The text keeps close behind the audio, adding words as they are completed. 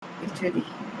actually.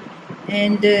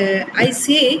 And I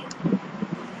say,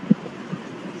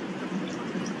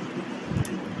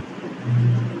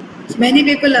 many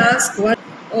people ask what,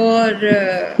 or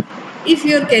if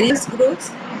your career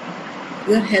grows,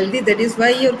 you are healthy, that is why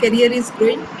your career is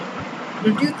growing.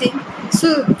 Don't you think?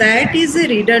 So that is a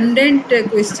redundant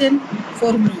question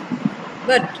for me.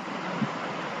 But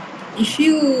if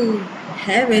you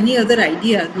have any other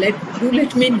idea,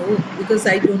 let me know, because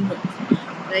I don't know,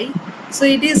 right? So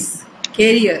it is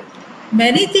career.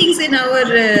 Many things in our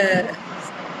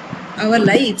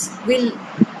lives will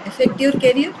affect your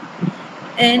career,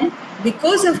 and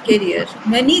because of career,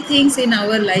 many things in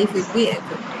our life will be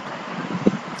affected.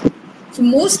 So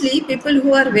mostly people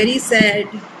who are very sad,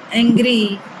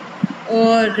 angry,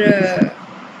 or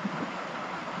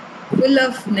full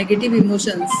of negative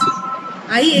emotions,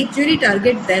 I actually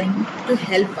target them to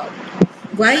help out.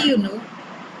 Why, you know?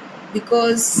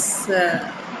 Because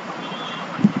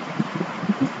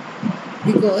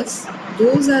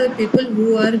those are people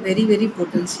who are very very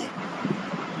potential,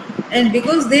 and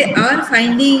because they are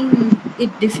finding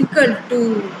it difficult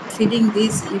to feeling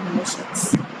these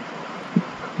emotions.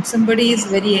 If somebody is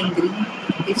very angry,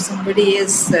 if somebody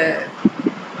is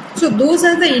so those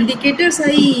are the indicators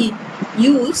I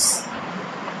use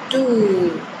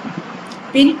to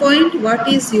pinpoint what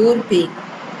is your pain.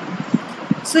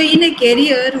 So in a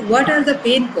career, what are the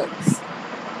pain points?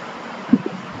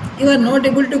 You are not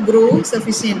able to grow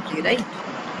sufficiently, right?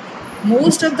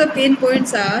 Most of the pain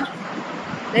points are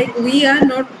like we are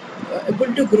not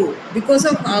able to grow because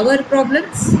of our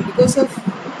problems, because of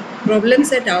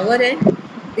problems at our end,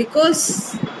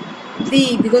 because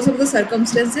because of the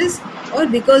circumstances, or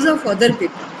because of other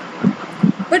people.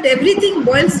 But everything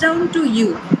boils down to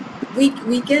you.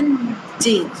 We can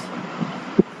change.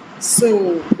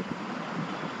 So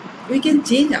we can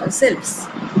change ourselves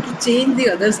to change the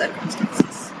other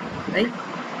circumstances, right?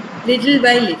 Little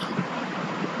by little.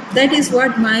 That is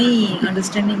what my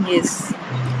understanding is.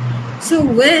 So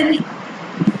when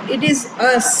it is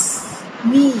us,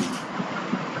 me,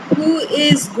 who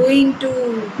is going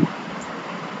to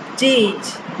change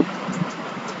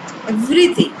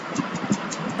everything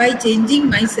by changing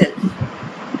myself,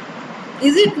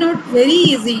 is it not very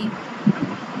easy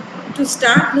to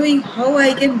start knowing how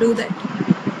I can do that?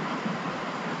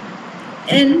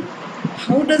 And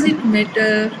how does it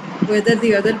matter whether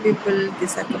the other people, the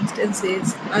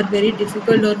circumstances are very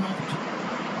difficult or not?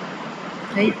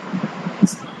 Right?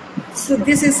 So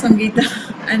this is Sangeeta.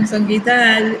 I'm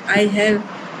Sangeeta. I have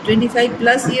 25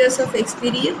 plus years of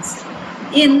experience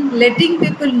in letting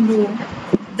people know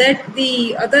that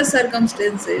the other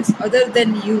circumstances other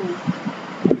than you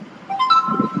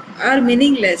are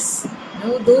meaningless.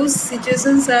 No, those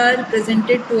situations are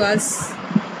presented to us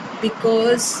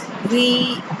because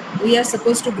we are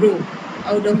supposed to grow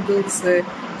out of those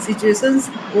situations,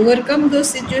 overcome those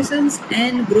situations,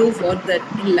 and grow further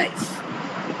in life.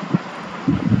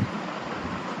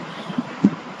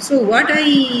 So what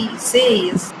I say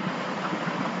is,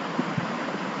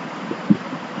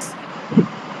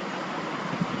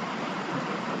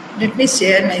 let me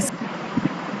share my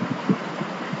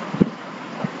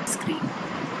screen,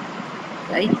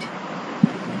 right?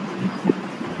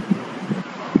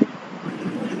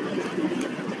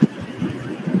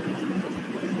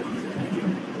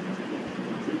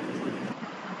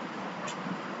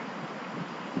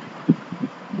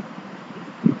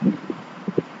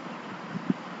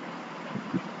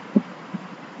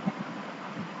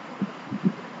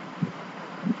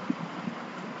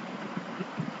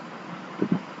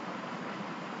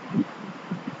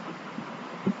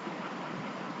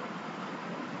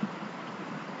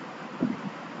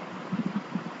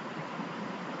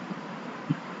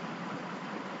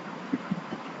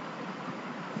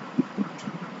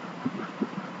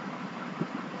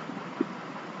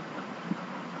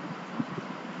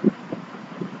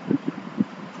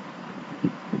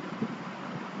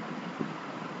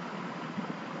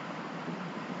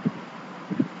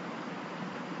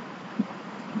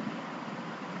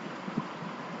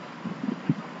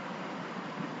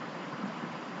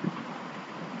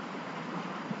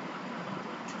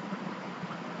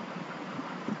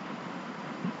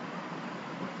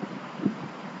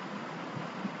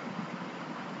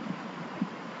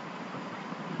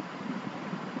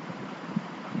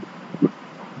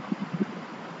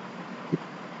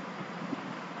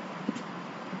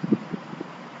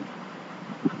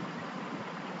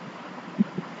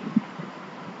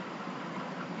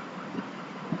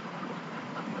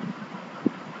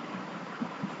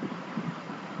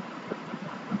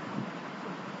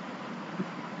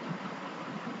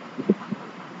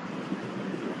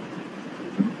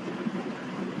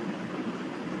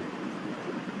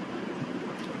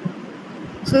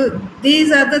 So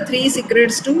these are the three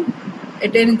secrets to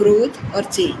attain growth or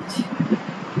change.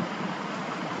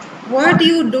 What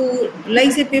you do,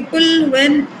 like say people,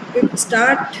 when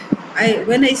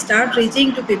when I start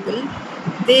reaching to people,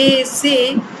 they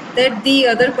say that the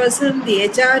other person, the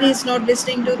HR is not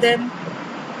listening to them,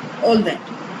 all that.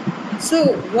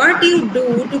 So what you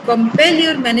do to compel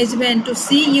your management to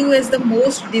see you as the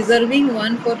most deserving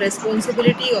one for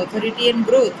responsibility, authority and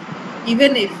growth,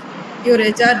 even if your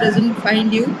HR doesn't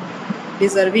find you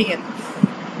deserving enough.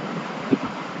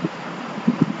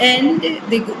 And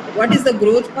what is the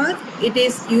growth path? It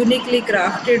is uniquely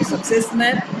crafted success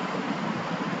map.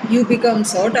 You become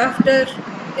sought after.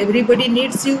 Everybody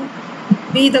needs you.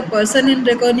 Be the person in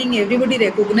reckoning. Everybody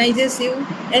recognizes you.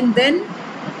 And then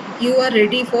you are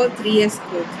ready for 3x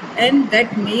growth. And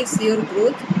that makes your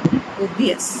growth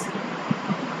obvious.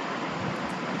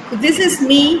 So this is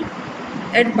me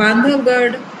at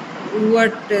Bandhavgarh.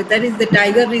 That is the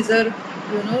tiger reserve.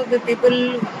 The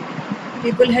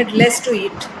people had less to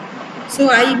eat. So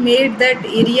I made that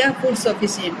area food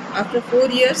sufficient. After 4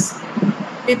 years,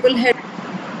 people had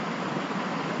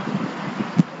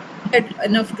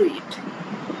enough to eat.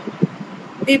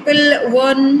 People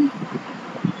won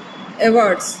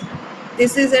awards.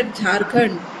 This is at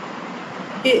Jharkhand.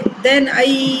 Then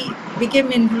I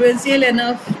became influential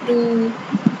enough to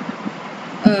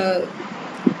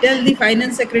tell the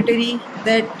finance secretary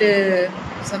that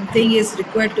something is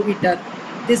required to be done.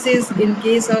 This is in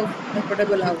case of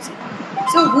affordable housing.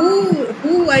 So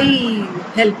who I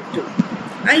help to?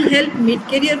 I help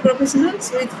mid-career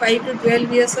professionals with 5 to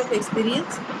 12 years of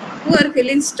experience who are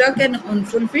feeling stuck and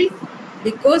unfulfilled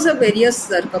because of various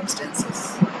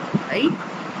circumstances, right?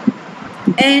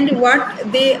 And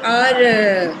what they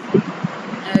are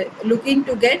looking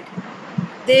to get,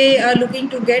 they are looking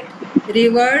to get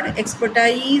reward,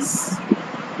 expertise,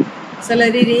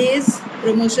 salary raise,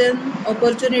 promotion,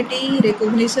 opportunity,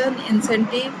 recognition,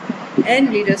 incentive,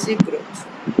 and leadership growth.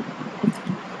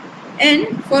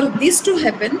 And for this to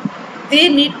happen, they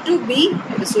need to be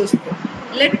resourceful.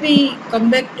 Let me come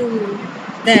back to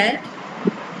that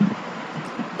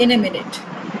in a minute.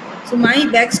 So my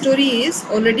backstory is,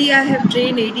 already I have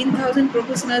trained 18,000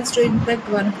 professionals to impact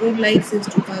 1 crore lives since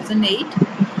 2008.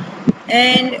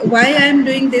 And why I am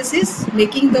doing this is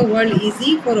making the world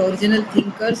easy for original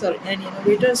thinkers and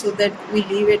innovators so that we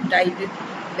live a title,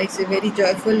 like a very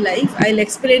joyful life. I'll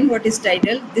explain what is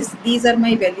title. These are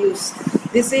my values.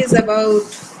 This is about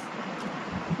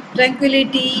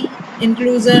tranquility,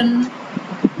 inclusion,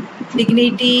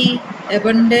 dignity,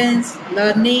 abundance,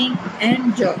 learning,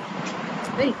 and joy.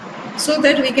 Right? So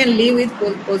that we can live with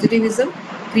positivism,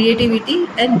 creativity,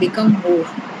 and become more.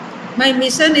 My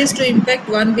mission is to impact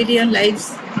 1 billion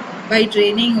lives by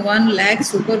training 1 lakh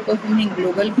super performing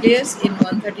global players in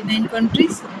 139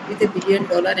 countries with $1 billion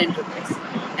enterprise.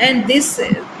 And this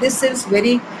is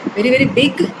very, very, very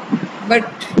big, but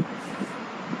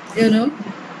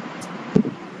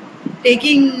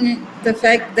taking the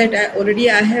fact that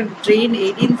I have trained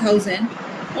 18,000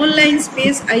 online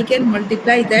space, I can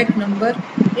multiply that number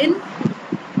in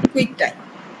quick time,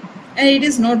 and it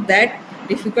is not that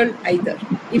difficult either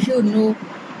if you know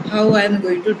how I am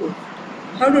going to do,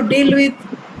 how to deal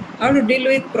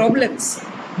with problems.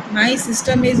 My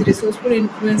system is resourceful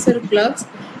influencer clubs,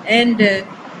 and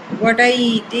what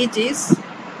I teach is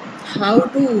how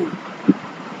to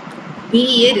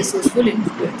be a resourceful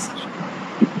influencer.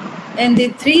 And the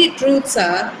 3 truths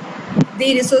are: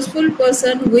 the resourceful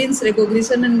person wins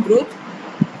recognition and growth.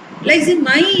 Like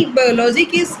my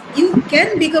logic is, you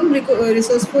can become a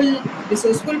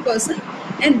resourceful person,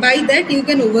 and by that you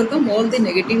can overcome all the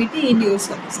negativity in your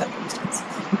circumstances.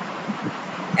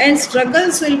 And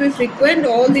struggles will be frequent,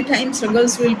 all the time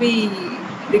struggles will be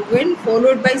frequent,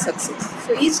 followed by success.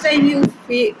 So each time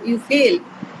you fail,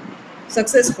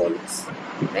 success follows,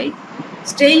 right?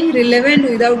 Staying relevant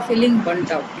without feeling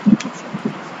burnt out.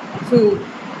 So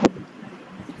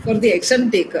for the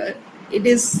action taker, it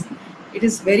is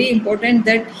very important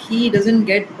that he doesn't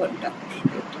get burnt out.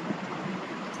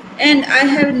 And I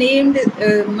have named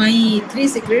my 3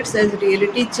 secrets as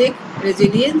reality check,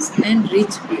 resilience, and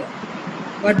reach beyond.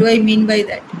 What do I mean by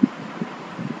that?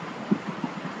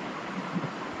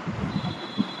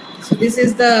 So this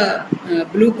is the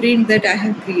blueprint that I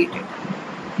have created.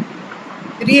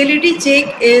 Reality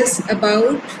check is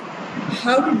about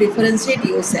how to differentiate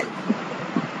yourself,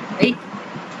 right?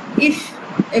 If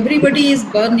everybody is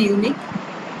born unique,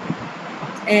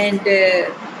 and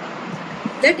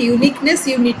that uniqueness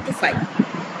you need to find.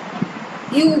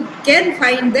 You can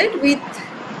find that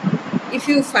if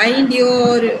you find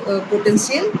your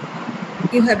potential,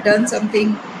 you have done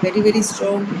something very, very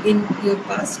strong in your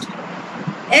past,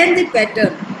 and the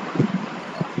pattern,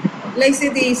 like say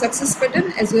the success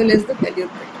pattern as well as the failure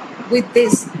pattern. With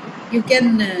this, you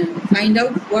can find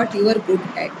out what you are good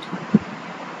at.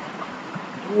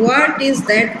 What is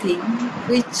that thing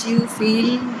which you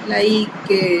feel like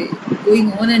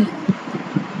going on and on?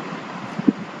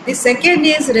 The second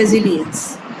is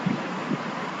resilience.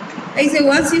 I say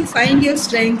once you find your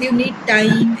strength, you need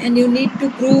time and you need to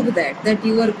prove that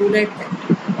you are good at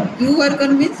that. You are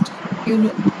convinced, you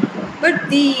know, but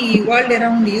the world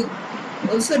around you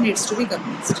also needs to be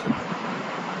convinced.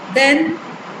 Then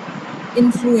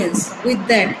influence with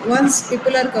that. Once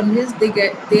people are convinced, they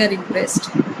are impressed,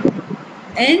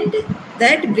 and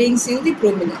that brings you the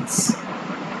prominence.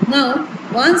 Now,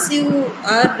 once you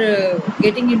are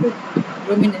getting into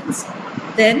prominence,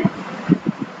 then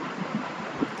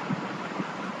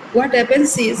what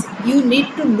happens is you need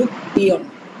to look beyond,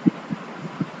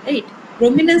 right?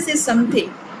 Prominence is something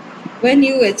when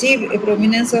you achieve a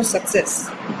prominence or success,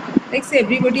 like say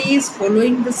everybody is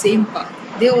following the same path,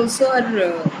 they also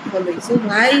are following. So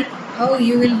why, how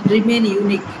you will remain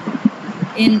unique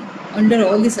in under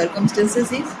all the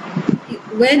circumstances is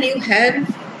when you have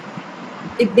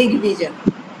a big vision,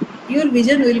 your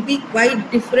vision will be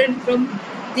quite different from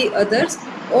the others,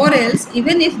 or else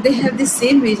even if they have the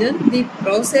same vision, the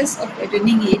process of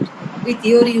attaining it with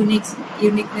your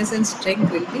uniqueness and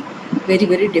strength will be very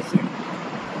very different,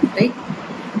 right?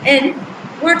 And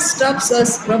what stops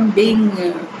us from being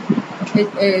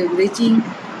reaching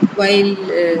while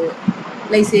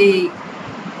like say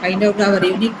find out our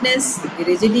uniqueness, the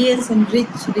resilience, and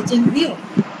reaching beyond?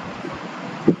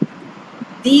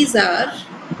 These are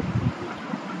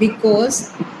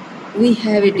because we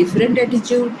have a different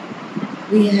attitude,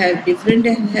 we have different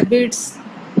habits,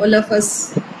 all of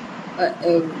us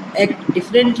act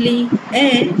differently,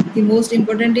 and the most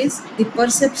important is the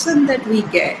perception that we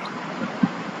get,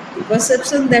 the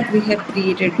perception that we have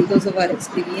created because of our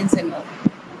experience and all.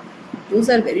 Those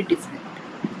are very different.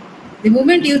 The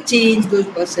moment you change those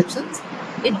perceptions,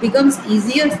 it becomes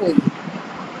easier for you,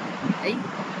 right?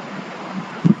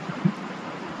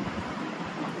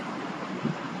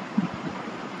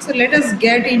 So let us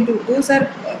get into, those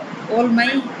are all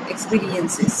my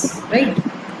experiences, right?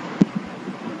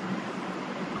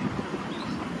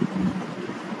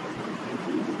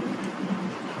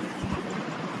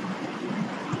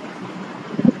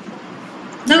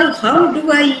 Now, how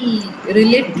do I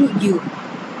relate to you,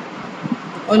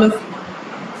 all of you?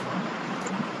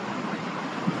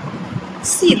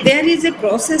 See, there is a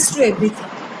process to everything.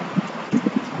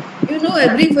 You know,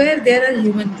 everywhere there are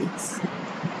human beings.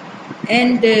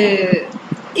 And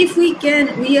if we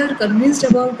are convinced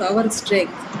about our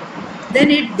strength, then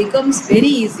it becomes very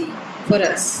easy for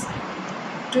us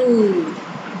to,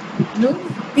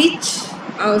 pitch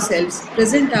ourselves,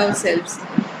 present ourselves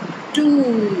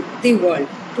to the world,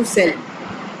 to sell,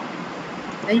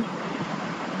 right?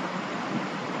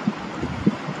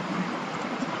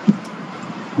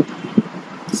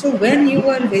 So when you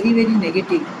are very, very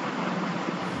negative,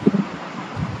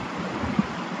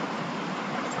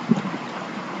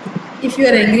 if you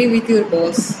are angry with your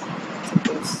boss,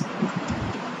 suppose,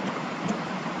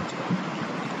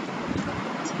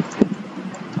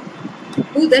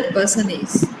 who that person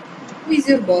is, who is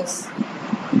your boss?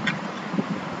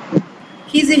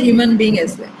 He is a human being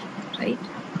as well, right?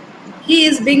 He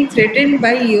is being threatened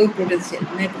by your potential,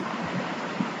 maybe.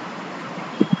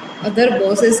 Other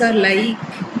bosses are like,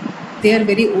 they are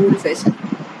very old fashioned,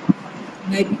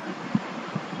 maybe.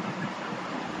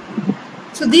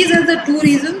 So these are the two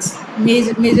reasons,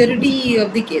 majority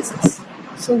of the cases.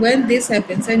 So when this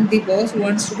happens and the boss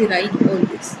wants to be right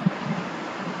always,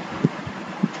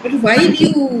 but while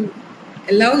you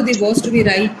allow the boss to be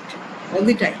right all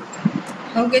the time,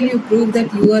 how can you prove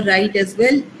that you are right as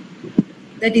well?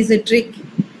 That is a trick.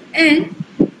 And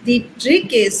the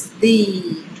trick is,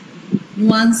 the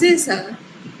nuances are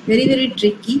very very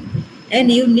tricky, and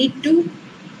you need to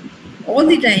all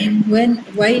the time,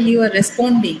 while you are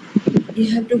responding,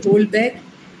 you have to hold back,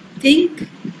 think,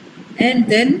 and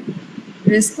then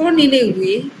respond in a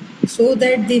way so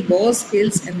that the boss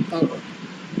feels empowered.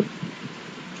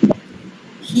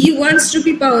 He wants to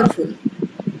be powerful,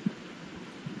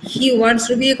 he wants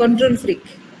to be a control freak.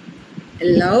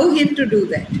 Allow him to do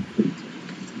that,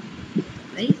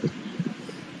 right?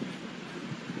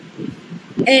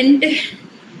 And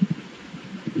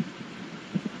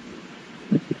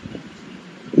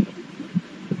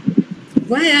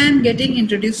why I am getting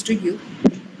introduced to you,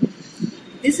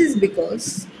 this is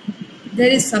because there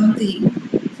is something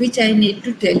which I need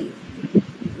to tell you,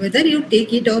 whether you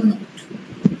take it or not,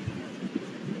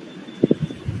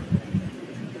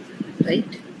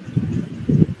 right?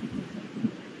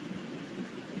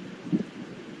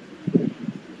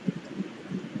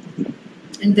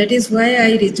 And that is why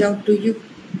I reach out to you.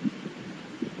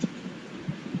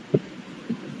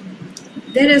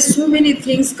 There are so many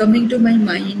things coming to my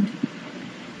mind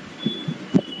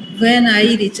when I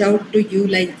reach out to you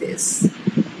like this,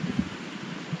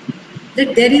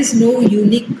 that there is no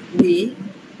unique way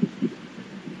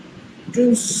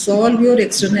to solve your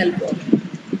external problem.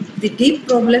 The deep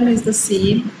problem is the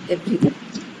same everywhere.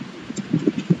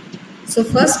 So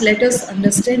first let us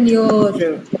understand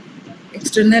your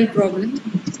external problem,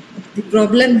 the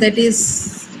problem that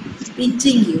is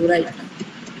pinching you right now.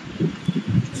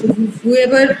 So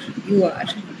whoever you are,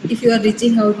 if you are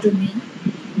reaching out to me,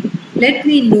 let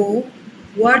me know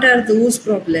what are those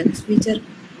problems which are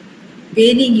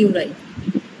paining you right now.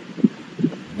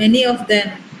 Many of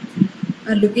them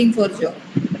are looking for job,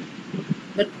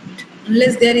 but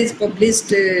unless there is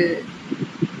published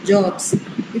jobs,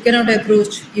 you cannot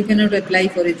approach, you cannot apply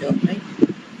for a job, right?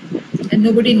 And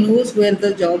nobody knows where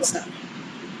the jobs are.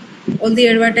 All the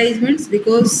advertisements,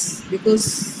 because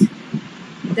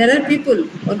there are people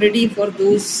already for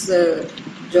those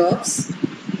jobs,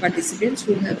 participants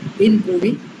who have been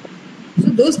proving. So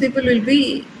those people will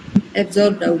be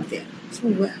absorbed out there. So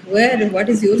what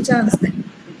is your chance then?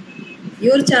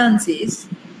 Your chance is,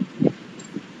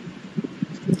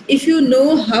 if you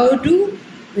know how to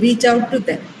reach out to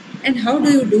them. And how do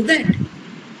you do that?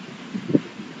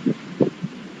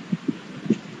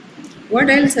 What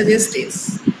I'll suggest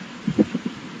is,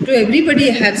 to everybody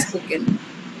I have spoken,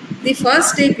 the first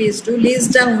step is to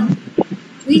list down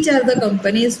which are the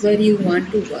companies where you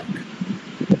want to work.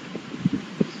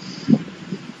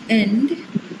 And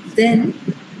then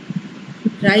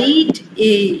write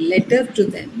a letter to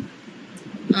them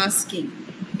asking,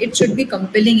 it should be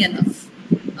compelling enough,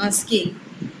 asking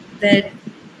that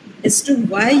as to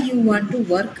why you want to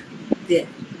work there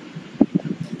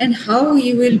and how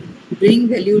you will bring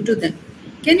value to them.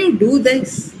 Can you do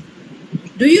this?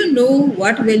 Do you know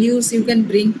what values you can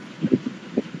bring?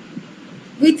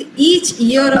 With each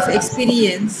year of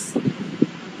experience,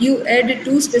 you add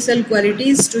 2 special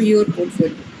qualities to your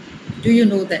portfolio. Do you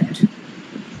know that?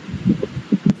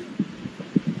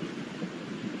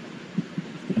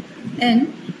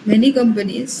 And many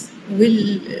companies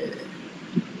will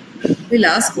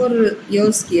ask for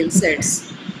your skill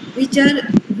sets, which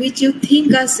you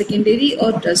think are secondary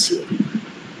or tertiary.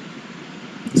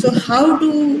 So how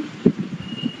to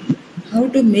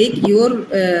make your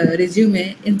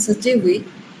resume in such a way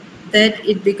that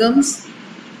it becomes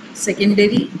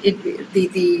secondary,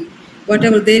 the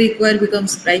whatever they require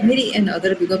becomes primary and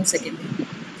other becomes secondary.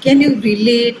 Can you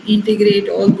relate, integrate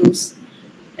all those?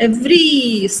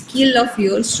 Every skill of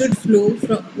yours should flow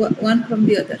from one from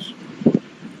the other.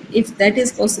 If that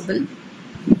is possible,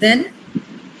 then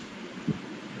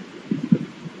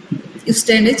you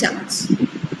stand a chance.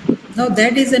 Now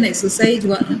that is an exercise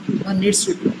one needs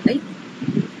to do, right?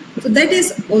 So that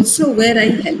is also where I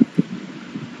help.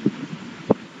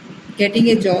 Getting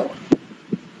a job,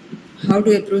 how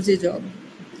to approach a job,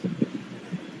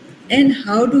 and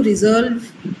how to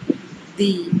resolve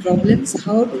the problems,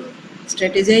 how to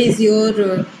strategize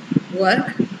your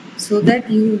work so that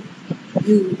you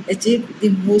achieve the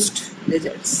most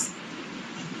results.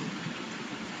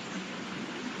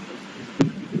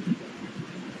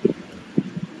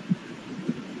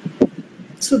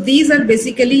 So these are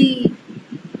basically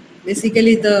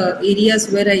the areas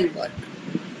where I work.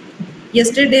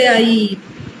 Yesterday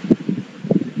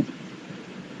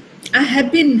I have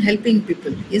been helping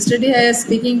people. Yesterday I was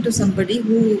speaking to somebody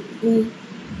who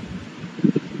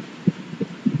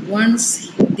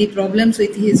wants the problems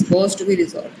with his boss to be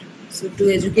resolved. So to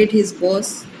educate his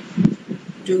boss,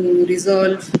 to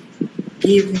resolve,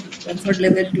 give comfort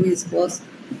level to his boss,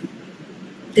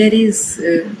 there is,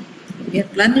 we are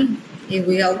planning a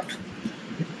way out.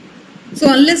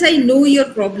 So unless I know your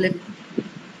problem,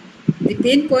 the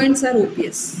pain points are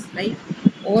obvious, right?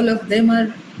 All of them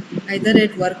are either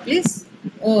at workplace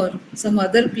or some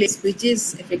other place which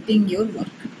is affecting your work.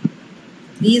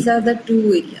 These are the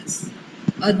 2 areas.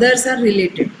 Others are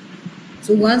related.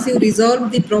 So once you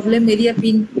resolve the problem area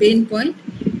pain point,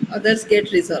 others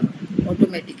get resolved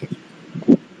automatically.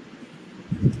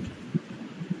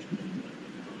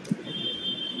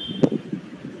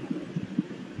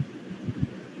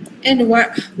 And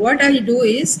what I do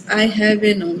is, I have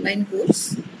an online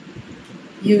course.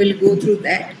 You will go through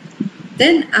that.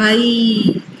 Then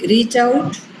I reach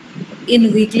out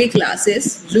in weekly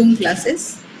classes, Zoom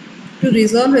classes, to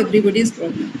resolve everybody's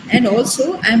problem. And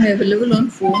also I am available on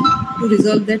phone to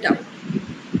resolve that out.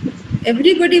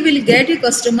 Everybody will get a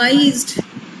customized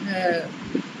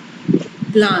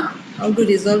plan how to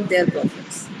resolve their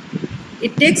problems.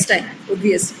 It takes time,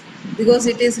 obviously. because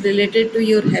it is related to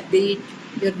your habit,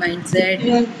 your mindset,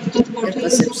 Yeah, that's your totally 100%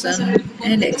 perception,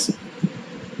 and correct. action.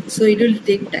 So it will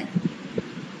take time,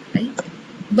 right?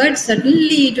 But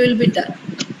suddenly it will be done.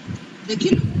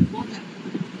 लेकिन होता है.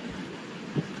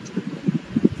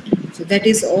 So that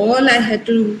is all I had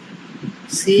to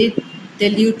say,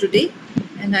 tell you today,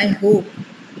 and I hope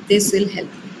this will help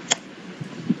you.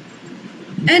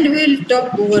 And we'll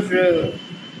talk over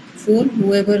phone,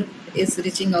 whoever is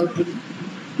reaching out to me.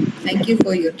 Thank you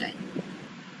for your time.